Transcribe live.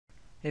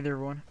Hey there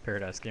everyone,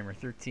 Paradise Gamer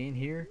 13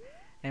 here,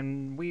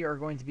 and we are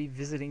going to be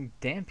visiting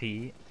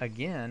Dampy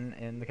again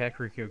in the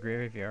Kakariko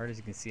Graveyard. As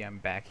you can see, I'm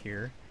back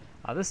here.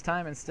 This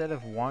time, instead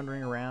of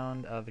wandering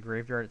around the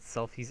graveyard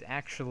itself, he's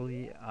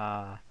actually,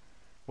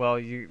 well,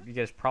 you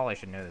guys probably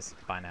should know this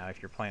by now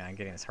if you're planning on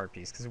getting this heart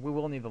piece, because we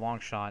will need the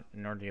long shot.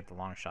 In order to get the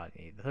long shot,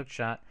 you need the hook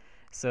shot.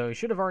 So you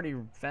should have already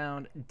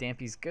found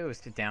Dampy's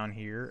ghost down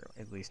here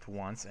at least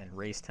once and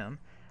raced him.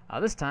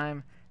 This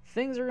time,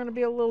 things are going to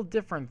be a little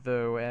different,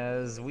 though,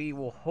 as we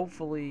will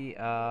hopefully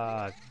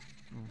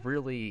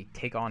really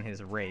take on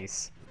his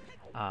race.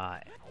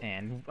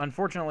 And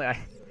unfortunately, I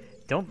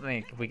don't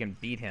think we can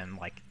beat him,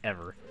 like,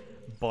 ever.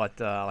 But,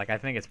 like, I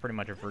think it's pretty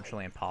much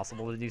virtually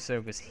impossible to do so,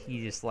 because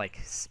he just, like,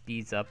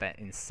 speeds up at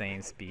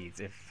insane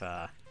speeds if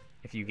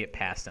you get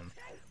past him.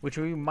 Which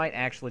we might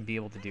actually be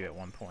able to do at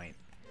one point.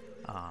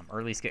 Or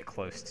at least get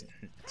close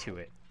to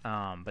it.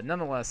 But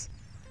nonetheless,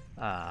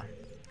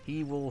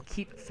 he will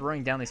keep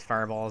throwing down these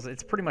fireballs.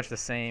 It's pretty much the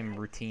same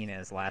routine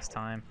as last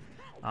time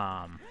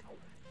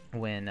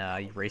when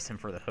you race him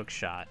for the hook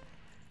shot.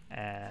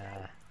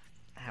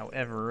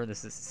 However,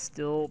 this is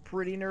still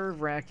pretty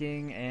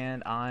nerve-wracking,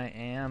 and I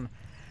am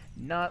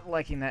not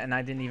liking that, and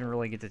I didn't even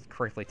really get to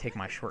correctly take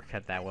my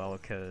shortcut that well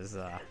because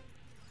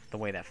the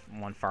way that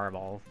one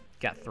fireball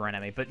got thrown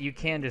at me. But you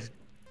can just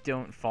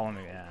don't follow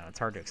me. It's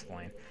hard to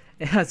explain.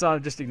 So I'll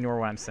just ignore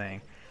what I'm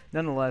saying.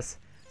 Nonetheless,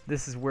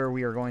 this is where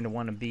we are going to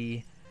want to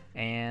be.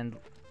 And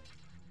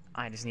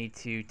I just need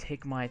to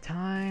take my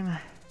time.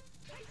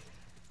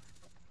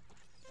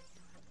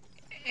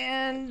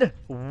 And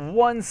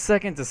 1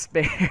 second to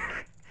spare.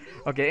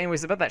 Okay,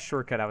 anyways, about that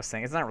shortcut I was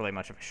saying, it's not really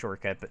much of a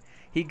shortcut, but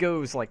he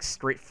goes like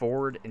straight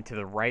forward and to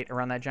the right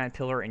around that giant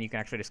pillar, and you can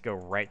actually just go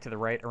right to the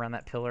right around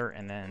that pillar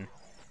and then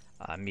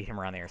meet him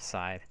around the other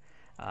side.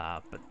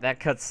 But that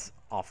cuts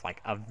off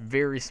like a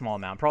very small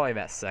amount, probably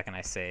that second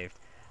I saved.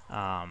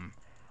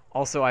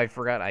 Also, I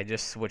forgot I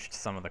just switched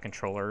some of the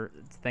controller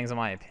things on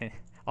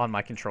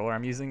my controller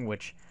I'm using,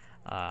 which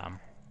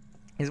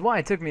is why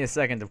it took me a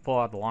second to pull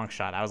out the long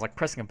shot. I was like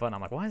pressing a button.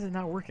 I'm like, why is it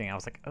not working? I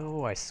was like,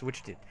 oh, I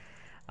switched it.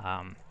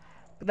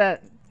 But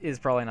that is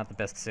probably not the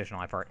best decision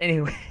on my part.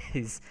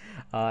 Anyways,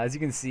 as you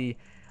can see,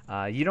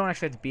 you don't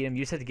actually have to beat him.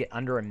 You just have to get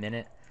under a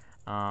minute.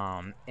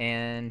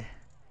 And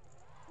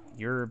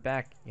you're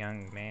back,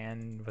 young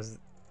man.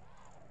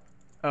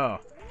 Oh,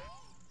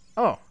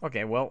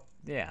 okay. Well.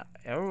 Yeah,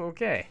 oh,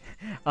 okay.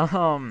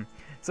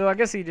 So I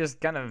guess he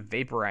just kind of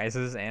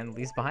vaporizes and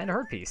leaves behind a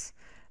heart piece.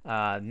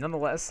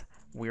 Nonetheless,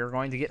 we're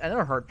going to get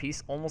another heart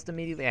piece almost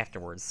immediately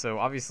afterwards. So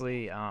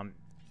obviously, like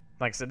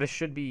I said, this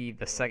should be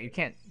the second. You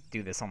can't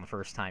do this on the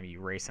first time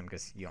you race him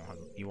because you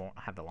won't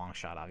have the long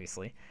shot,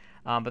 obviously.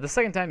 But the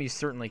second time you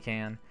certainly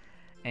can.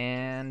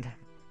 And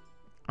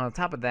on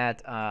top of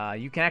that,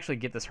 you can actually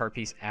get this heart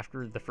piece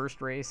after the first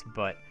race,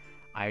 but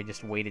I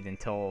just waited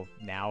until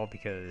now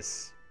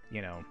because,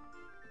 you know,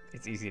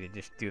 it's easy to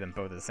just do them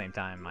both at the same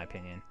time, in my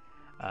opinion.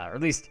 Or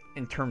at least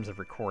in terms of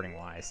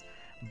recording-wise.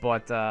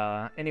 But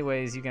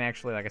anyways, you can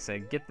actually, like I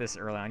said, get this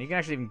early on. You can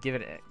actually even give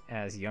it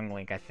as Young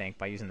Link, I think,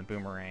 by using the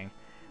boomerang.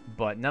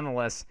 But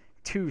nonetheless,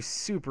 two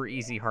super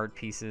easy heart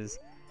pieces.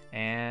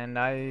 And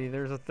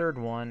there's a third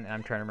one.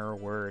 I'm trying to remember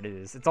where it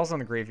is. It's also in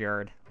the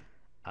graveyard.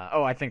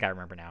 Oh, I think I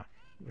remember now.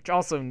 Which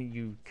also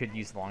you could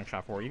use the long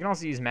shot for. You can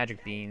also use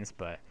magic beans,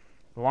 but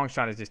the long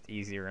shot is just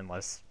easier and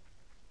less,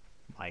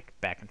 like,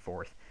 back and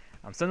forth.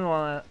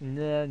 So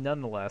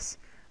nonetheless,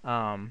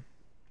 we're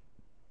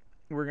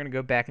going to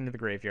go back into the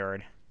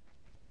graveyard,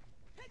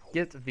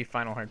 get the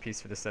final heart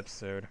piece for this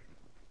episode.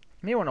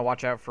 You may want to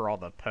watch out for all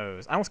the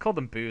Poes. I almost called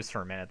them boos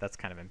for a minute. That's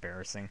kind of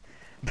embarrassing.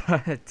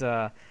 But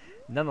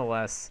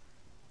nonetheless,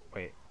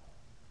 wait.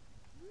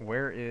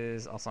 Where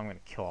is... Also, I'm going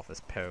to kill off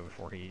this Poe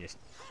before he just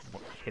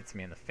hits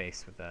me in the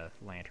face with a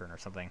lantern or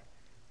something.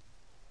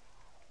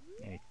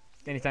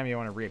 Anytime you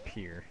want to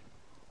reappear.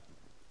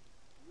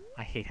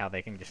 I hate how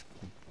they can just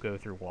go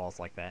through walls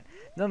like that.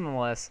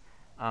 Nonetheless,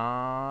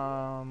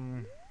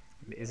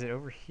 is it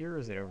over here or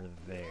is it over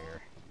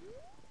there?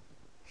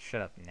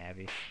 Shut up,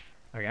 Navi.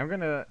 Okay, I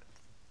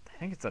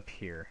think it's up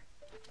here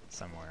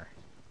somewhere.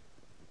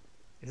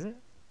 Is it?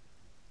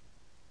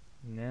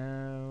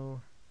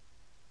 No.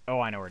 Oh,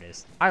 I know where it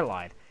is. I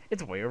lied.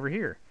 It's way over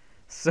here.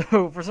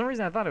 So, for some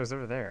reason, I thought it was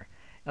over there.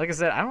 Like I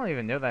said, I don't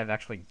even know that I've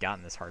actually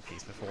gotten this heart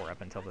piece before up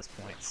until this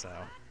point, so...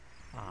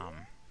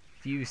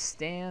 If you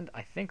stand,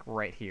 I think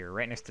right here,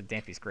 right next to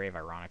Dampy's grave,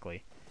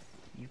 ironically,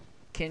 you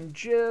can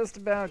just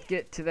about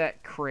get to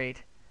that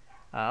crate.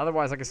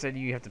 Otherwise, like I said,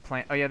 you have to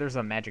plant... Oh, yeah, there's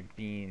a magic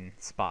bean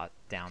spot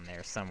down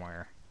there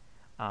somewhere.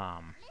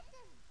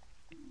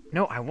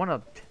 No, I want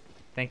to...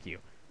 Thank you.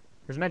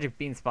 There's a magic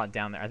bean spot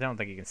down there. I don't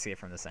think you can see it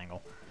from this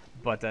angle.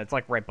 But it's,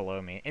 like, right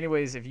below me.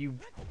 Anyways, if you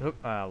hook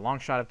long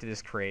shot up to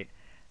this crate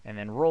and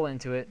then roll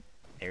into it,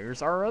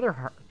 there's our other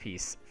heart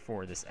piece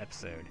for this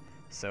episode.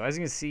 So as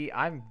you can see,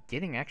 I'm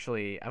getting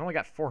actually... I've only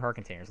got 4 heart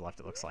containers left,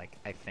 it looks like.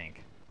 I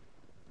think.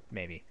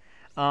 Maybe.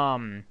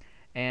 And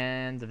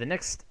the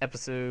next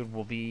episode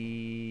will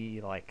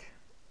be, like...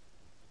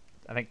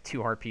 I think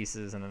 2 heart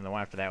pieces, and then the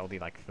one after that will be,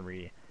 like,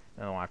 3.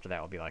 And then after that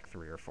will be like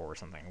 3 or 4 or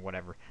something,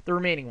 whatever. The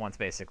remaining ones,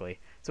 basically.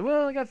 So we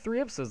only got 3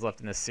 episodes left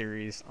in this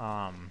series.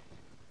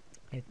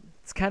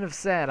 It's kind of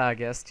sad, I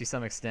guess, to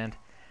some extent.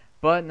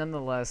 But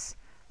nonetheless,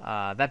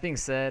 that being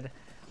said,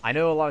 I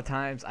know a lot of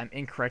times I'm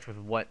incorrect with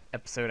what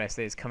episode I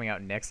say is coming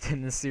out next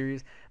in this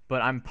series,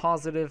 but I'm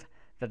positive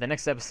that the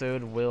next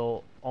episode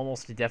will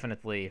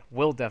definitely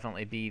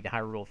be the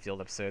Hyrule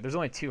Field episode. There's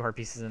only 2 heart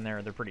pieces in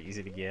there. They're pretty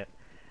easy to get.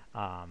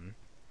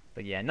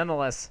 But yeah,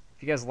 nonetheless,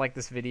 if you guys like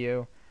this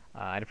video,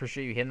 I'd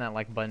appreciate you hitting that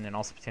like button and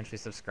also potentially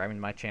subscribing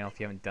to my channel if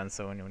you haven't done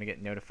so and you want to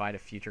get notified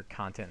of future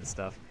content and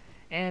stuff.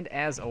 And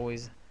as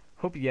always,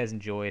 hope you guys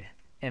enjoyed,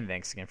 and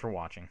thanks again for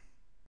watching.